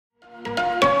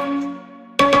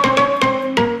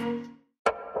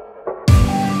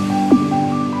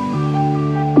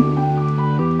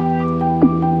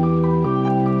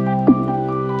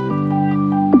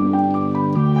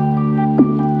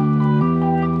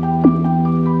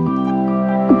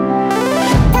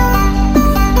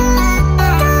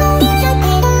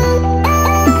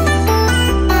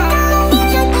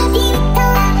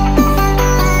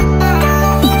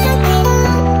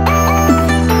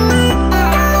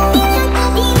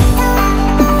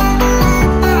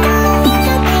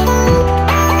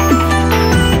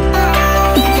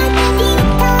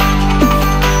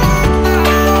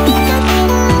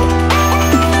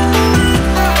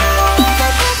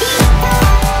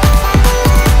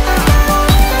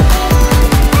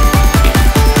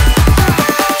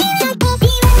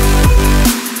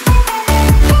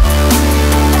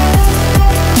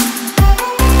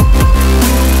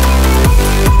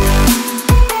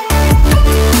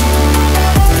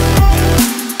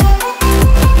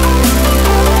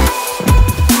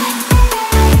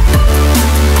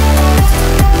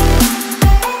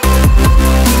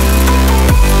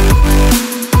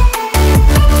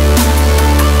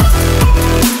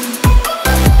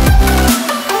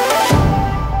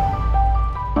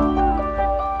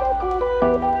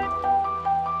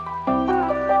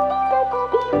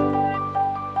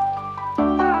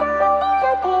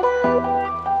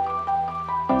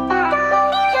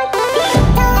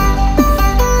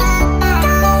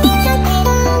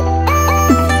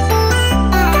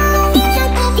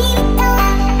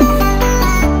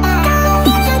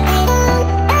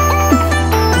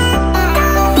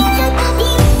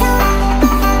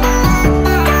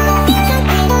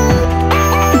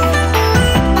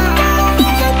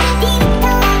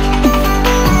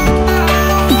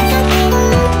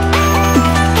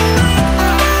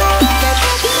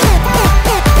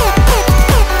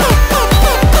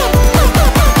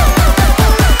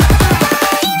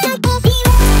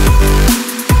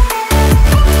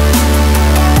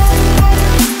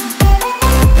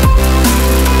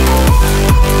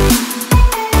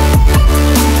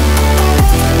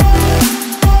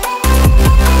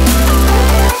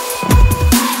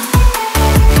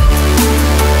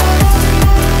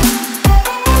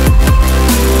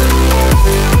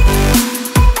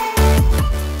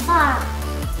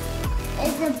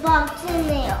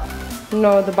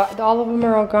No, all of them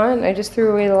are all gone. I just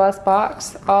threw away the last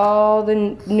box. All the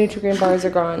Nutri-Grain bars are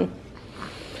gone.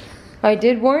 I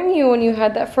did warn you when you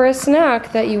had that for a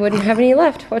snack that you wouldn't have any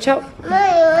left. Watch out.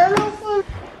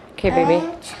 Okay, baby.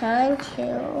 I'm trying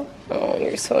to. Oh,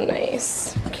 you're so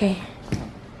nice. Okay.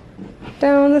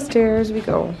 Down the stairs we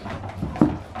go.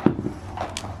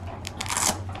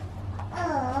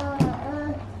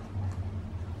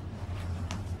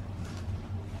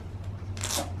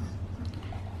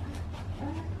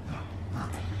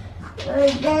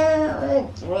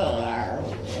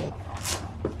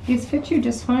 These fit you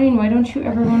just fine. Why don't you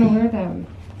ever want to wear them?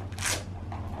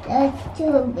 That's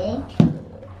too big.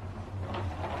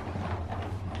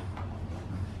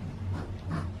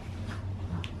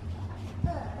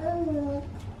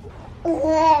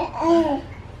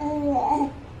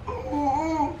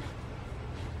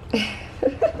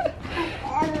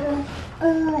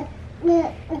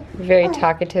 Very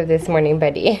talkative this morning,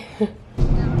 buddy.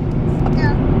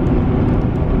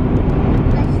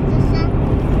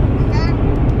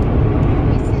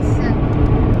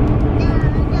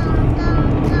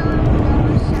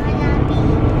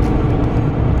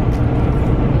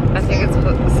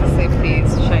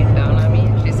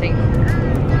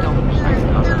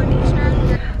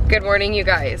 Good morning, you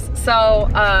guys. So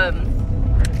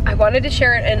I wanted to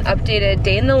share an updated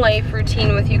day in the life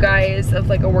routine with you guys of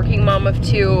like a working mom of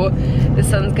two. The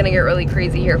sun's gonna get really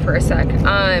crazy here for a sec.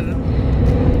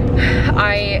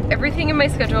 Everything in my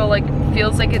schedule like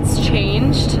feels like it's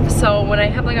changed. So when I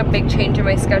have like a big change in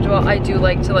my schedule, I do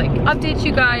like to like update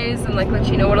you guys and like let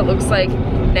you know what it looks like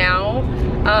now.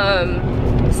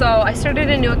 So I started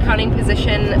a new accounting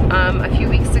position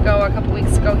a couple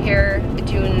weeks ago here.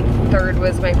 June 3rd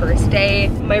was my first day.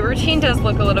 My routine does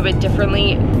look a little bit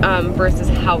differently versus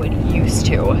how it used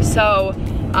to. So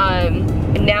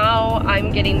now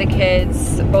I'm getting the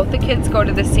kids, both the kids go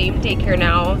to the same daycare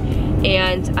now,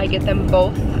 and I get them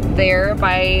both there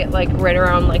by like right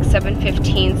around like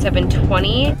 7:15,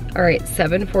 7:20. All right,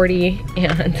 7:40,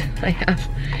 and I have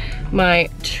my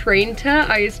Trenta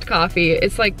iced coffee.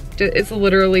 It's like, it's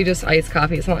literally just iced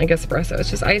coffee. It's not like espresso. It's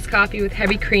just iced coffee with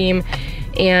heavy cream,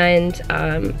 and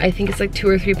I think it's like 2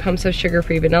 or 3 pumps of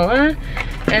sugar-free vanilla.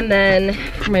 And then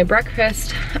for my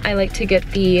breakfast, I like to get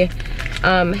the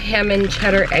ham and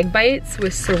cheddar egg bites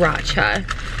with sriracha.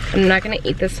 I'm not gonna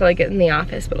eat this till I get in the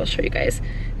office, but I'll show you guys.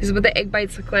 This is what the egg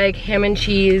bites look like, ham and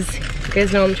cheese. You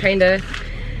guys know I'm trying to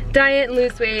diet and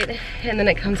lose weight. And then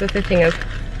it comes with a thing of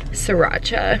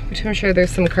sriracha, which I'm sure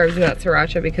there's some carbs in that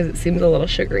sriracha because it seems a little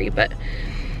sugary, but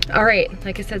all right,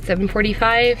 like I said,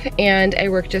 7:45, and I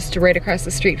work just right across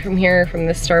the street from here from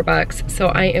the Starbucks. So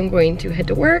I am going to head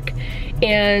to work,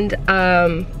 and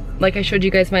like I showed you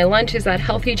guys, my lunch is that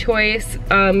Healthy Choice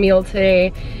meal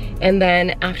today, and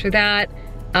then after that,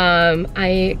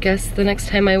 I guess the next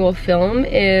time I will film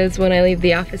is when I leave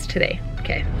the office today.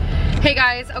 Okay. Hey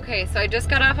guys, okay, so I just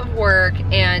got off of work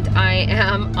and I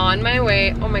am on my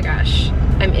way. Oh my gosh,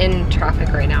 I'm in traffic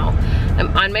right now. I'm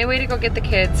on my way to go get the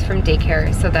kids from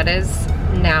daycare. So that is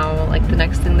now like the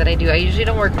next thing that I do. I usually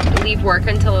don't leave work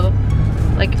until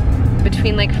like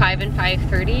between like 5 and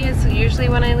 5:30 is usually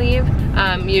when I leave.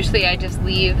 Usually I just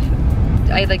leave,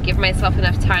 I like give myself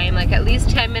enough time, like at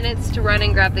least 10 minutes to run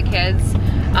and grab the kids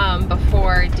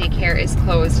before daycare is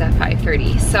closed at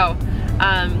 5:30. So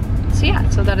yeah,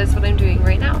 so that is what I'm doing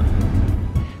right now.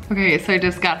 Okay, so I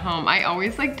just got home. I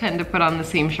always like tend to put on the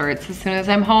same shirts as soon as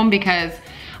I'm home because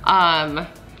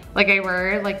like I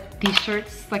wear like these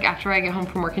shirts like after I get home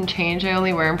from work and change. I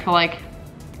only wear them for like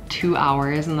 2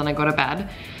 hours and then I go to bed.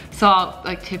 So I'll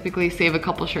like typically save a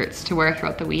couple shirts to wear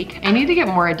throughout the week. I need to get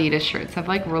more Adidas shirts. I've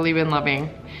like really been loving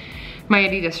my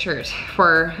Adidas shirt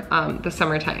for the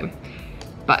summertime.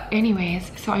 But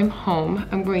anyways, so I'm home.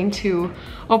 I'm going to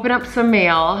open up some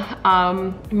mail.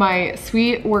 My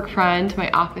sweet work friend, my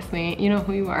office mate, you know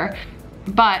who you are.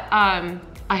 But I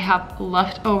have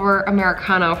leftover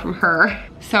Americano from her.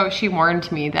 So she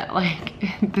warned me that like,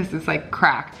 this is like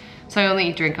crack. So I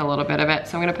only drink a little bit of it.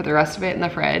 So I'm gonna put the rest of it in the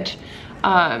fridge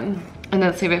and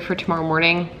then save it for tomorrow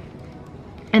morning.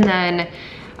 And then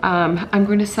I'm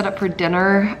going to set up for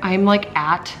dinner. I'm like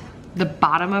at the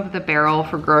bottom of the barrel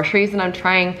for groceries and I'm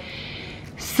trying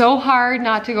so hard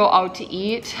not to go out to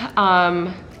eat.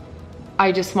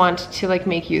 I just want to like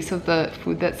make use of the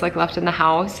food that's like left in the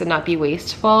house and not be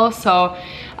wasteful. So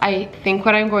I think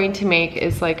what I'm going to make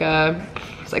is like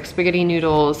it's like spaghetti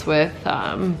noodles with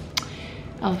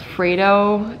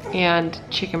Alfredo and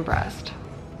chicken breast.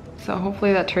 So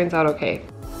hopefully that turns out okay.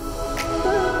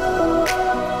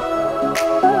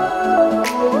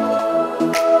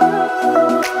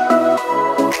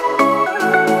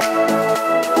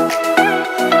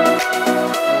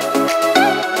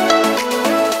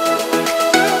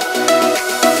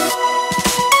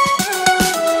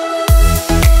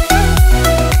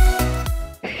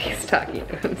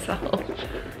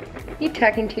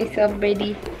 talking to yourself,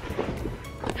 baby?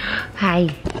 Hi.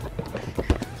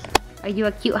 Are you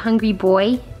a cute, hungry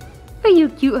boy? Are you a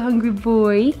cute, hungry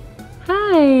boy?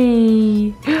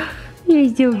 Hi.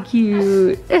 You're so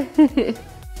cute.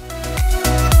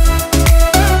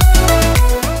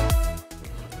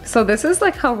 So this is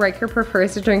like how Ryker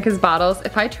prefers to drink his bottles.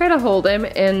 If I try to hold him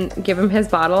and give him his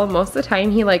bottle, most of the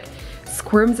time he like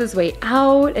squirms his way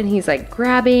out and he's like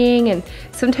grabbing, and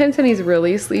sometimes when he's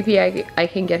really sleepy I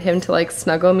can get him to like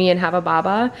snuggle me and have a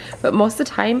baba, but most of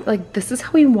the time like this is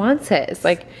how he wants it. It's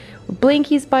like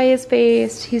blankies by his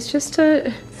face. He's just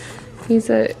he's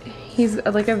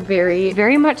like a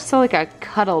very much so like a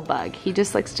cuddle bug. He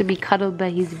just likes to be cuddled by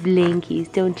his blankies,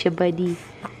 don't you, buddy?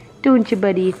 Don't you,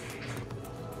 buddy?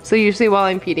 So usually while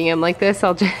I'm feeding him like this,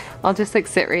 I'll just like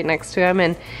sit right next to him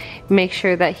and make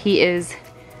sure that he is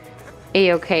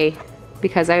a-okay,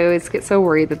 because I always get so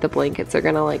worried that the blankets are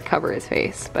gonna like cover his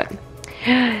face. But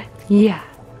yeah.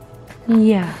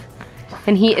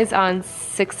 And he is on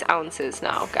 6 ounces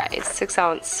now, guys. 6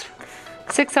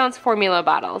 ounce formula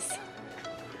bottles.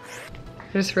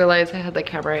 I just realized I had the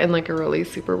camera in like a really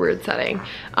super weird setting.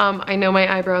 I know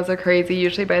my eyebrows are crazy.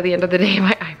 Usually by the end of the day,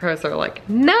 my eyebrows are like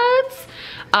nuts.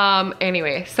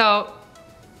 Anyway, so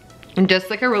just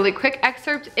like a really quick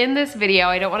excerpt in this video.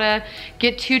 I don't want to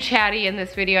get too chatty in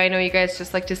this video. I know you guys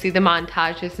just like to see the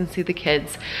montages and see the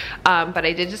kids. But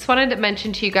I did just wanted to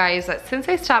mention to you guys that since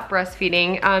I stopped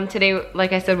breastfeeding, today,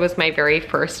 like I said, was my very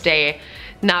first day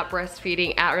not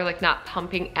breastfeeding or like not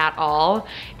pumping at all.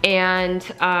 And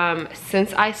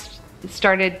since I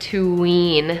started to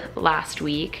wean last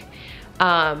week,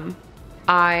 I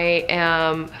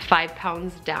am 5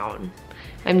 pounds down.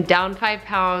 I'm down 5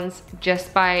 pounds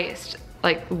just by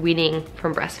like weaning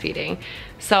from breastfeeding.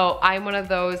 So I'm one of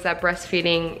those that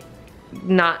breastfeeding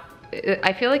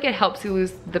I feel like it helps you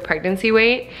lose the pregnancy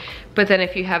weight, but then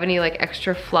if you have any like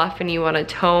extra fluff and you want to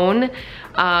tone,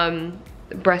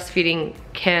 breastfeeding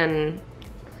can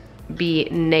be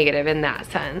negative in that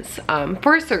sense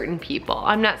for certain people.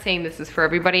 I'm not saying this is for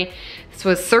everybody. This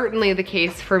was certainly the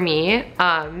case for me,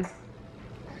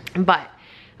 but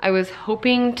I was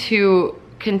hoping to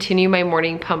continue my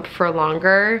morning pump for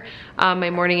longer, my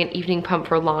morning and evening pump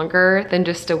for longer than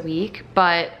just a week,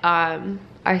 but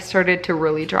I started to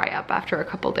really dry up after a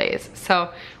couple days.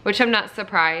 So, which I'm not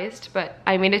surprised, but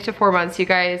I made it to 4 months, you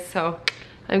guys, so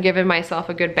I'm giving myself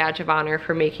a good badge of honor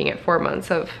for making it 4 months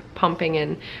of pumping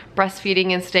and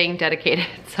breastfeeding and staying dedicated.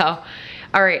 So,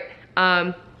 all right,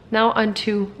 now on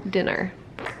to dinner.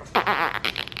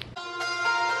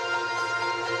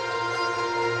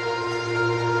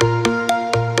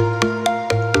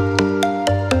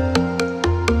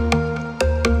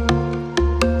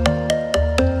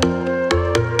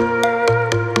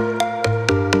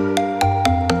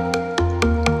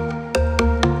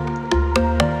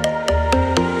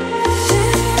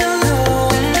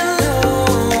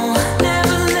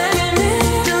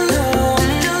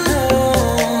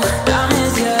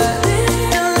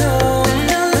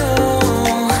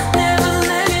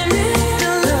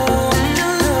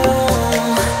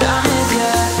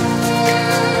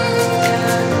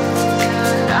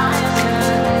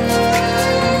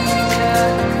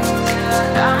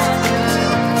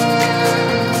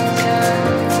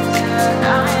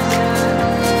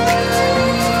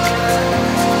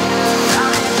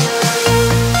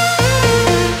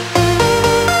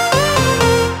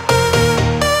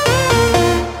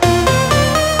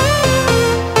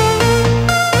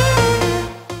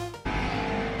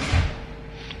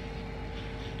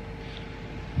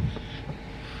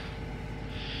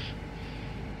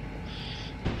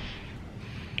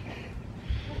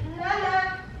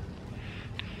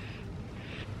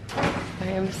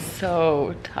 I am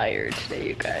so tired today,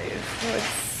 you guys. I was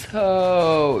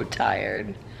so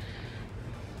tired.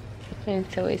 And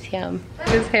so is him.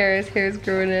 His hair is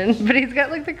growing in, but he's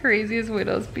got like the craziest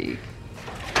widow's peak.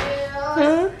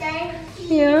 Huh?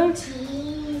 Yeah?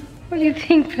 What do you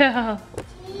think, pal?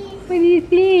 What do you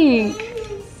think?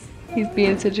 He's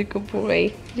being such a good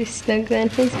boy. Just snuggling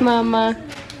his mama.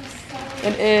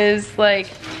 It is like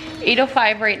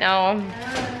 8:05 right now.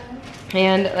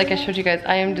 And like I showed you guys,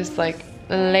 I am just like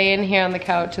laying here on the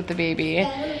couch with the baby.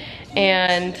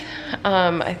 And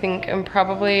I think I'm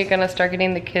probably gonna start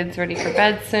getting the kids ready for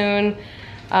bed soon.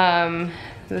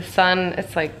 The sun,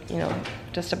 it's like, you know,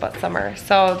 just about summer.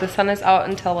 So the sun is out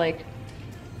until like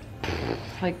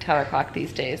 10 o'clock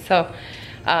these days. So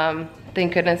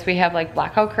thank goodness we have like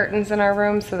blackout curtains in our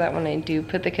room so that when I do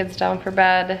put the kids down for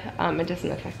bed, it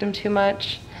doesn't affect them too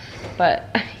much.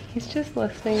 But he's just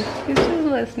listening. He's just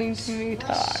listening to me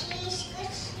talk.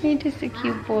 You're just a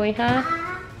cute boy, huh?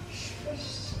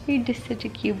 You're just such a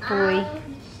cute boy.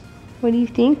 What do you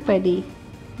think, buddy?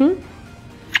 Hmm?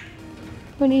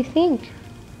 What do you think?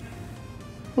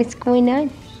 What's going on?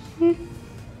 Hmm?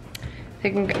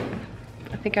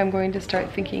 I think I'm going to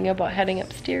start thinking about heading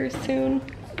upstairs soon.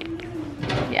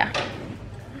 Yeah.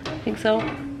 Think so?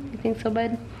 You think so,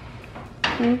 bud?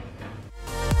 Hmm?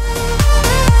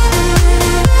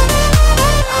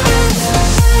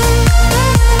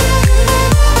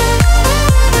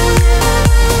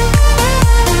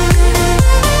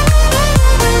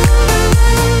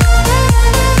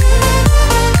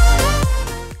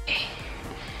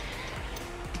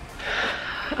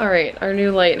 All right, our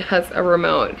new light has a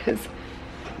remote because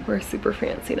we're super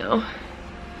fancy now.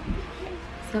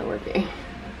 It's not working.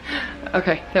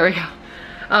 Okay, there we go.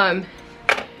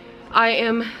 I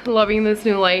am loving this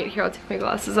new light. Here, I'll take my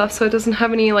glasses off so it doesn't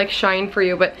have any like shine for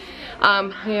you, but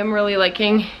I am really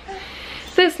liking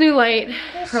this new light,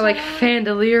 or like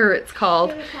chandelier it's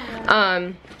called.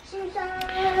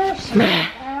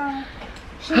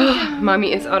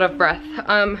 Mommy is out of breath.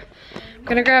 I'm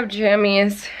gonna grab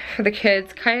jammies for the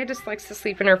kids. Kaya just likes to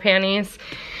sleep in her panties,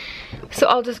 so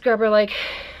I'll just grab her like,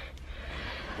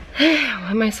 why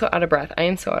am I so out of breath? I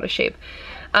am so out of shape.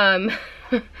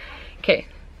 Okay,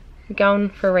 gown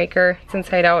for Riker. It's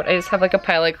inside out. I just have like a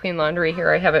pile of clean laundry here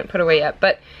I haven't put away yet,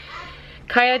 but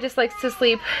Kaya just likes to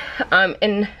sleep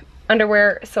in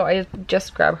underwear, so I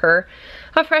just grab her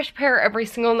a fresh pair every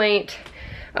single night,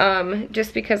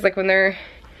 just because like when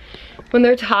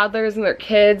they're toddlers and they're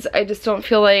kids, I just don't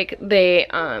feel like they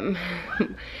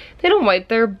don't wipe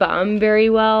their bum very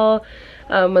well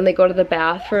when they go to the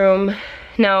bathroom.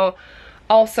 Now,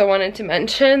 also wanted to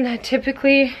mention that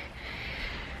typically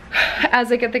as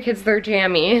I get the kids their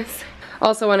jammies,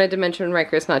 also wanted to mention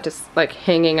Riker's not just like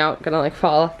hanging out, gonna like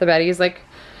fall off the bed. He's like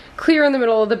clear in the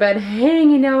middle of the bed,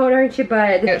 hanging out, aren't you,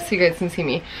 bud? So you guys can see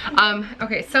me.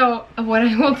 Okay, so what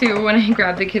I will do when I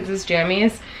grab the kids'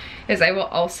 jammies is I will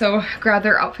also grab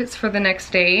their outfits for the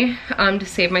next day to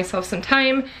save myself some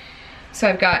time. So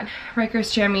I've got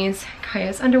Riker's jammies,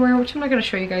 Kaya's underwear, which I'm not gonna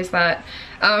show you guys that.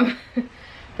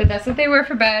 But that's what they wear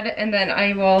for bed, and then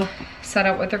I will set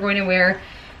out what they're going to wear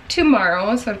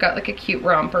tomorrow. So I've got like a cute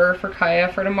romper for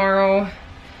Kaya for tomorrow.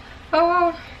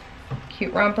 Oh,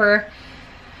 cute romper.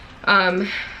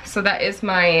 So that is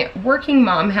my working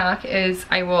mom hack, is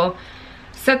I will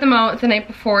set them out the night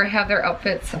before, have their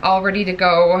outfits all ready to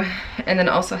go, and then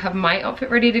also have my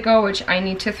outfit ready to go, which I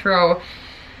need to throw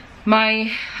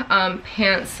my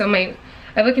pants. So I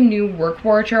have like a new work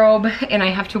wardrobe, and I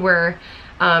have to wear,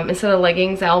 instead of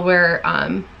leggings, I'll wear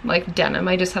like denim.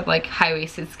 I just have like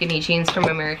high-waisted skinny jeans from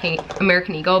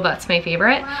American Eagle. That's my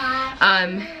favorite.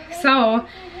 So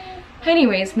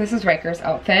anyways, this is Riker's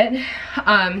outfit.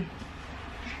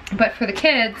 But for the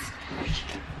kids,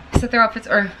 set their outfits,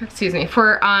 or excuse me,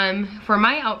 for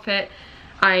my outfit,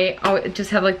 I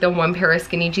just have like the one pair of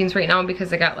skinny jeans right now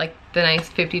because I got like the nice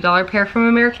 $50 pair from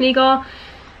American Eagle.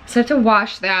 So I have to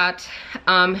wash that,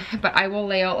 but I will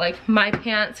lay out like my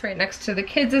pants right next to the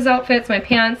kids' outfits, my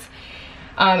pants,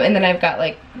 and then I've got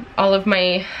like all of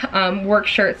my work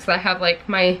shirts that have like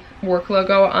my work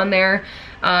logo on there,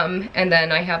 and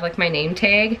then I have like my name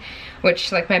tag,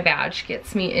 which like my badge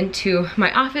gets me into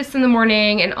my office in the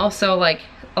morning, and also like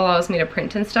allows me to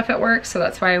print and stuff at work, so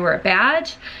that's why I wear a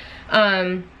badge.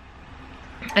 And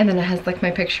then it has like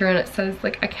my picture, and it says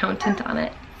like accountant on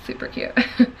it. Super cute.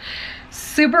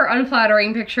 Super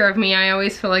unflattering picture of me. I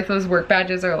always feel like those work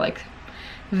badges are like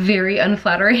very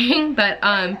unflattering, but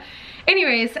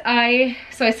anyways, I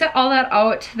set all that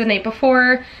out the night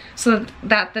before, so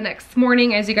that the next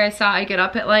morning, as you guys saw, I get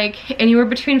up at like anywhere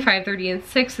between 5:30 and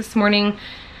 6 this morning.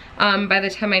 By the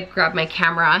time I grabbed my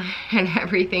camera and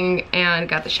everything and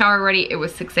got the shower ready, it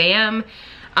was 6 a.m.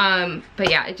 But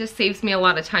yeah, it just saves me a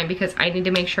lot of time because I need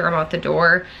to make sure I'm out the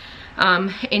door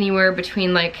anywhere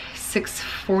between like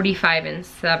 6:45 and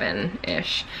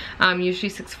 7-ish. Usually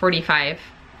 6:45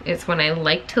 is when I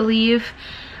like to leave.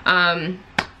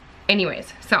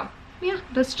 Anyways, so yeah,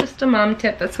 that's just a mom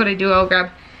tip. That's what I do. I'll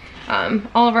grab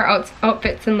all of our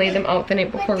outfits and lay them out the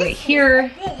night before right here,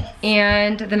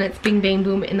 and then it's bing bang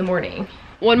boom in the morning.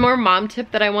 One more mom tip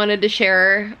that I wanted to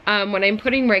share, when I'm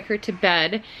putting Riker to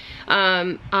bed,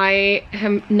 I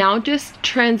am now just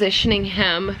transitioning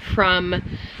him from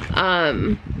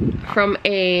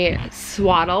a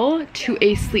swaddle to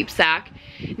a sleep sack.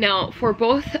 Now, for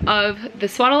both of the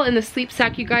swaddle and the sleep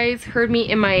sack, you guys heard me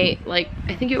in my, like,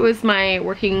 I think it was my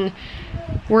working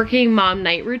mom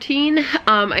night routine.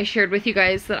 I shared with you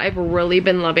guys that I've really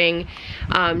been loving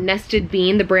Nested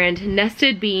Bean, the brand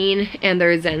Nested Bean, and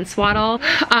their Zen swaddle.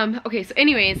 Okay, so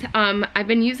anyways, I've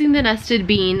been using the Nested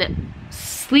Bean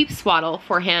sleep swaddle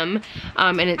for him,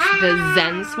 and it's the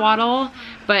Zen swaddle.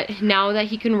 But now that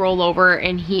he can roll over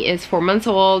and he is 4 months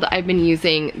old, I've been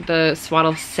using the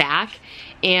swaddle sack.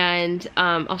 And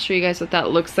I'll show you guys what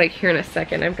that looks like here in a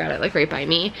second. I've got it like right by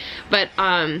me. But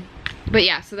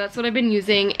yeah, so that's what I've been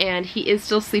using, and he is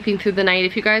still sleeping through the night.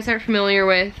 If you guys aren't familiar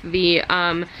with the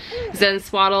Zen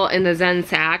swaddle and the Zen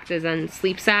sack, the Zen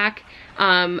sleep sack,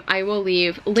 I will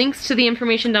leave links to the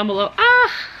information down below,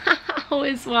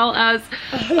 as well as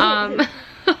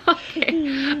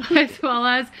as well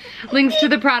as links to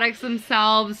the products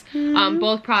themselves.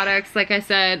 Both products, like I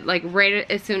said, like right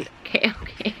as soon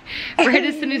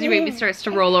as your baby starts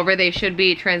to roll over, they should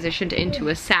be transitioned into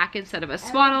a sack instead of a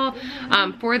swaddle,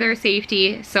 for their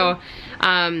safety. So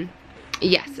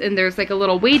yes, and there's like a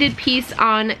little weighted piece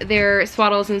on their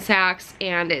swaddles and sacks,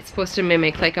 and it's supposed to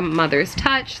mimic like a mother's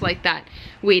touch, like that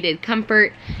weighted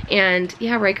comfort. And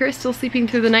yeah, Ryker is still sleeping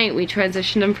through the night. We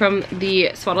transitioned him from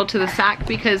the swaddle to the sack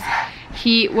because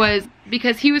he was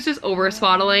just over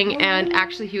swaddling, and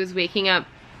actually he was waking up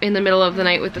in the middle of the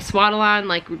night with the swaddle on,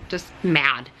 like just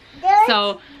mad.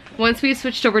 So once we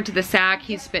switched over to the sack,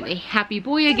 he's been a happy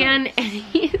boy again, and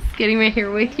he's getting right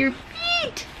here with your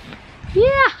feet.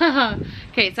 Yeah.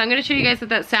 Okay, so I'm gonna show you guys what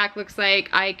that sack looks like.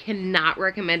 I cannot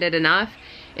recommend it enough.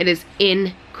 It is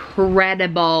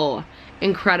incredible.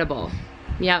 Incredible.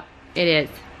 Yep, it is.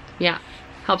 Yeah.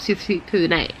 Helps you sleep through the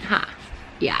night, huh?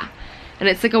 Yeah. And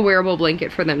it's like a wearable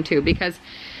blanket for them too, because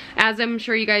as I'm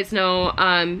sure you guys know,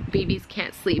 babies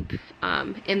can't sleep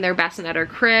in their bassinet or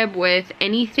crib with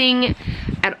anything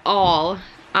at all,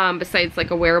 besides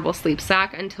like a wearable sleep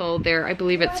sack until they're, I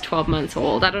believe it's 12 months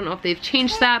old. I don't know if they've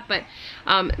changed that, but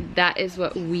that is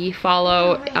what we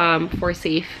follow for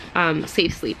safe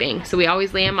sleeping. So we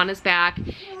always lay him on his back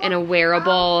in a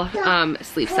wearable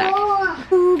sleep sack.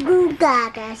 Is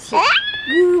that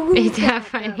funny? Is that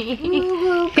funny?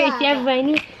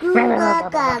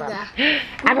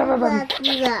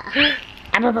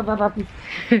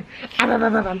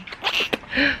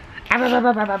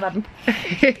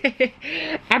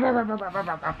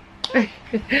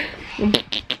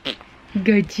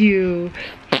 Got you.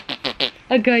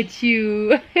 I got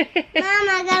you.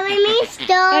 Mama, got me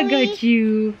story. I got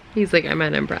you. He's like, I'm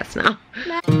unimpressed now.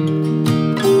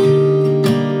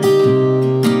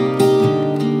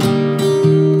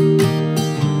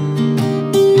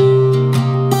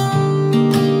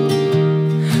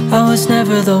 I was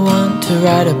never the one to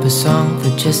write up a song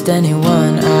for just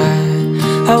anyone.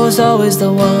 I was always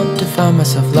the one to find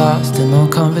myself lost in long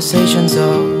conversations.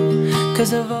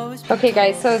 Cause I've always... Okay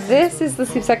guys, so this is the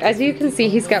sleep sack. As you can see,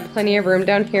 he's got plenty of room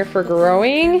down here for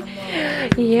growing.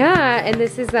 Yeah, and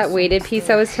this is that weighted piece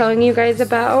I was telling you guys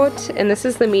about, and this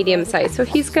is the medium size. So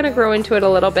he's gonna grow into it a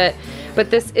little bit, but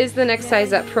this is the next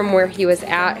size up from where he was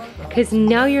at, because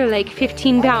now you're like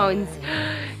 15 pounds.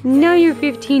 Now you're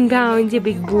 15 pounds, you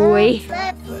big boy.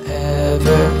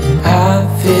 Forever, I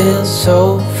feel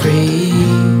so free.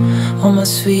 Oh my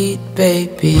sweet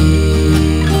baby.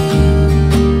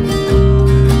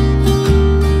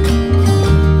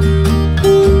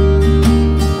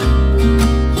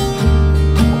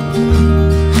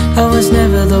 I was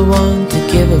never the one to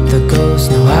give up the ghost.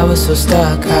 No, I was so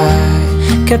stuck.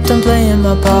 I kept on playing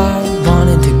my part,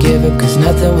 wanting to give up cause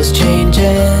nothing was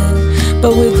changing.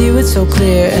 But with you it's so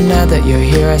clear, and now that you're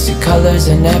here I see colors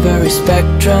in every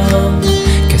spectrum.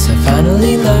 Guess I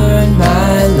finally learned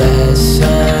my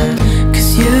lesson.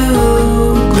 Cause you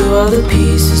glue all the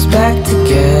pieces back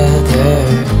together.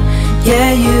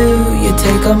 Yeah, you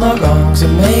take all my wrongs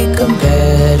and make them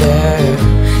better.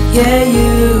 Yeah,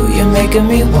 you're making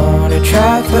me wanna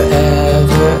try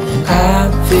forever. And I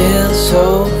feel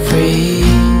so free,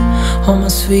 oh my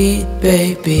sweet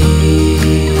baby.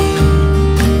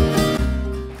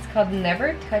 Called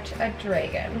Never Touch a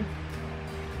Dragon.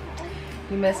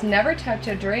 You must never touch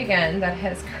a dragon that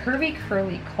has curvy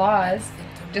curly claws.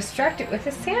 Distract it with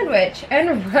a sandwich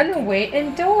and run away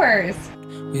indoors.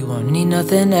 We won't need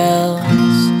nothing else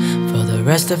for the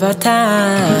rest of our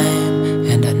time,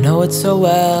 and I know it so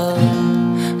well.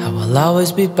 I will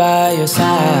always be by your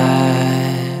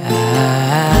side.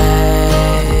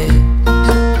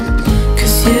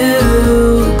 Cause you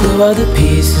glue all the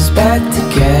pieces back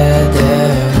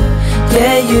together.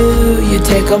 Yeah, you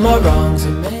take all my wrongs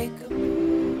and make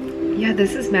them. Yeah,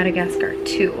 this is Madagascar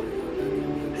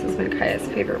 2. This is my Kaya's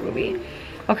favorite movie.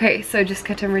 Okay, so I just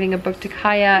got done reading a book to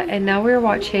Kaya, and now we're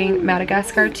watching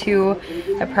Madagascar 2.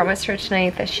 I promised her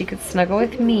tonight that she could snuggle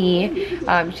with me.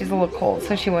 She's a little cold,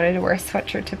 so she wanted to wear a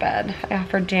sweatshirt to bed. I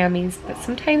offered jammies, but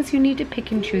sometimes you need to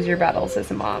pick and choose your battles as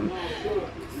a mom.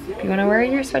 If you want to wear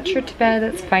your sweatshirt to bed,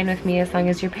 that's fine with me as long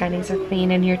as your panties are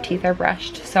clean and your teeth are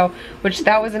brushed. So, which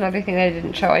that was another thing that I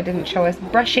didn't show. I didn't show us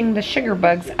brushing the sugar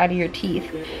bugs out of your teeth.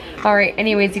 Alright,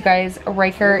 anyways, you guys,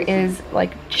 Riker is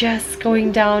like just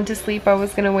going down to sleep. I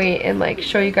was gonna wait and like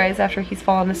show you guys after he's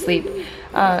fallen asleep.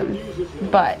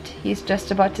 But he's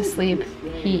just about to sleep.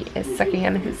 He is sucking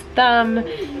on his thumb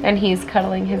and he's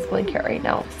cuddling his blanket right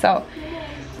now. So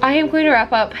I am going to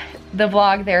wrap up the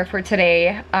vlog there for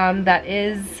today. That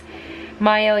is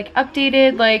my like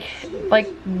updated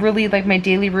really like my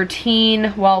daily routine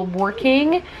while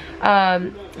working.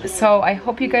 So I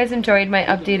hope you guys enjoyed my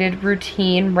updated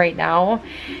routine right now.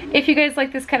 If you guys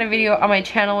like this kind of video on my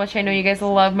channel, which I know you guys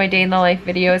love my day in the life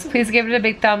videos, please give it a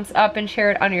big thumbs up and share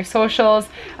it on your socials.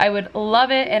 I would love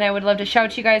it, and I would love to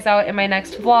shout you guys out in my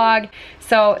next vlog.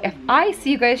 So if I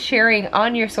see you guys sharing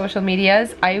on your social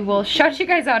medias, I will shout you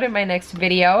guys out in my next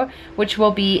video, which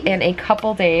will be in a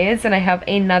couple days. And I have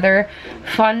another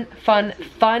fun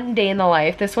day in the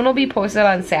life. This one will be posted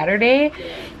on Saturday,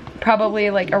 probably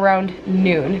like around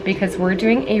noon, because we're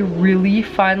doing a really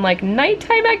fun like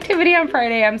nighttime activity on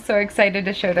Friday. I'm so excited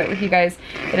to share that with you guys.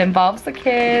 It involves the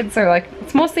kids, or like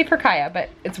it's mostly for Kaya, but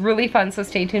it's really fun, so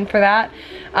stay tuned for that.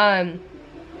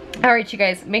 Alright, you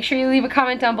guys, make sure you leave a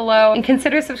comment down below and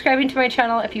consider subscribing to my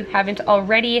channel if you haven't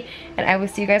already, and I will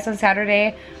see you guys on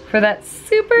Saturday for that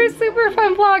super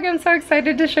fun vlog. I'm so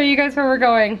excited to show you guys where we're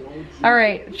going.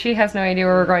 Alright, she has no idea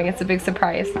where we're going. It's a big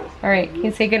surprise. Alright, can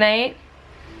you say goodnight?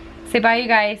 Say bye, you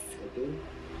guys.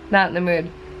 Not in the mood.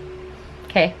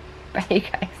 Okay, bye, you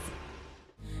guys.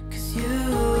 'Cause you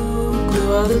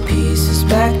glue all the pieces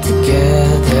back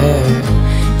together.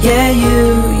 Yeah,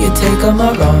 you take all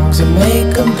my wrongs and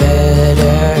make them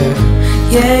better.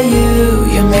 Yeah,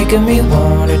 you're making me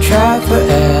wanna try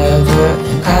forever.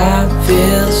 And I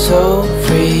feel so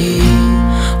free,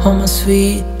 oh my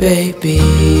sweet baby.